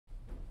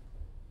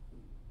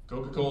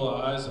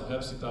Coca-Cola eyes and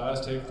Pepsi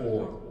thighs, take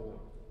 4.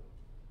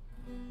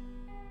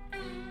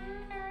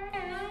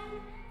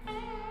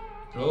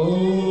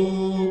 Coca-Cola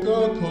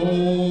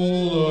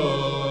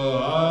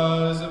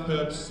eyes and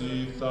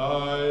Pepsi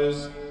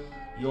thighs,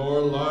 you're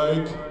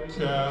like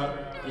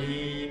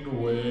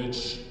caffeine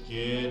which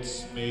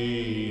gets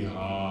me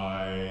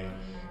high.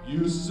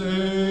 You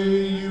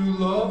say you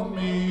love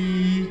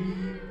me,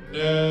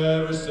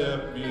 never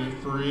set me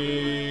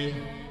free.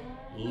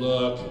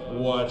 Look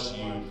what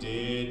you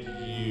did,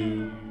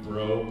 you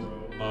broke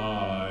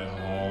my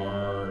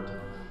heart.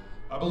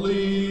 I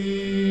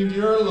believed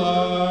your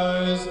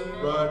lies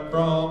right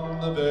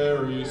from the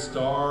very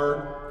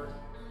start.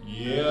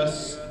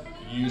 Yes,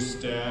 you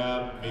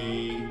stabbed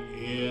me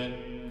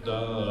in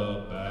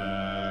the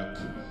back.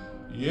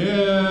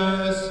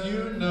 Yes,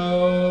 you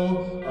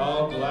know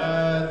I'll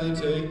gladly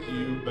take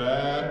you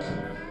back.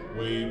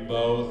 We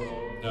both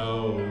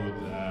know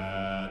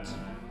that.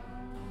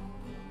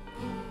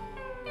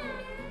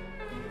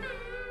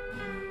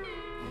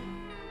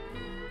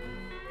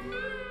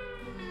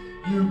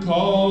 You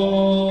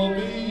called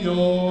me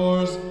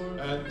yours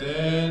and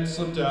then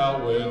slipped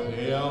out with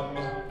him.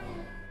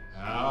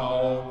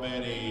 How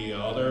many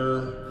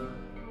other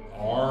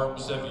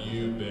arms have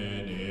you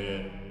been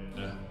in?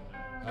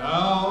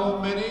 How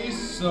many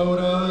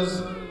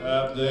sodas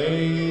have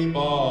they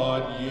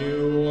bought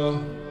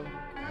you?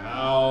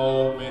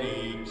 How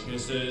many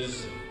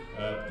kisses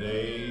have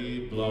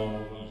they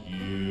blown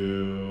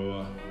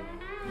you?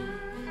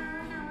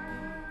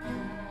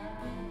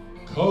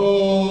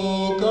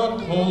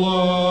 Coca-Cola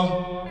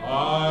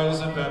eyes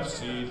and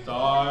Pepsi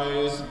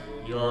thighs,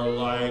 you're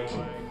like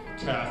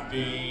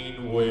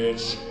caffeine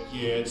which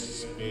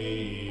gets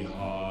me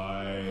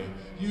high.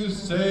 You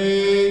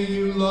say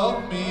you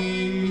love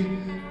me,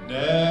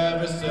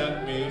 never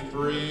set me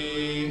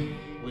free.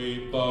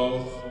 We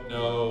both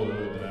know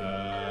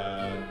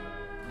that.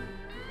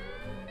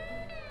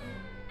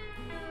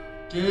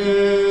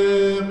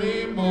 Give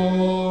me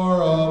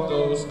more of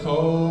those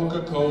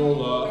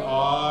Coca-Cola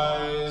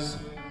eyes.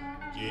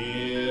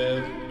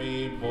 Give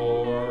me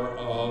more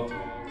of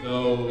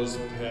those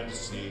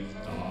Pepsi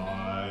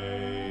thighs.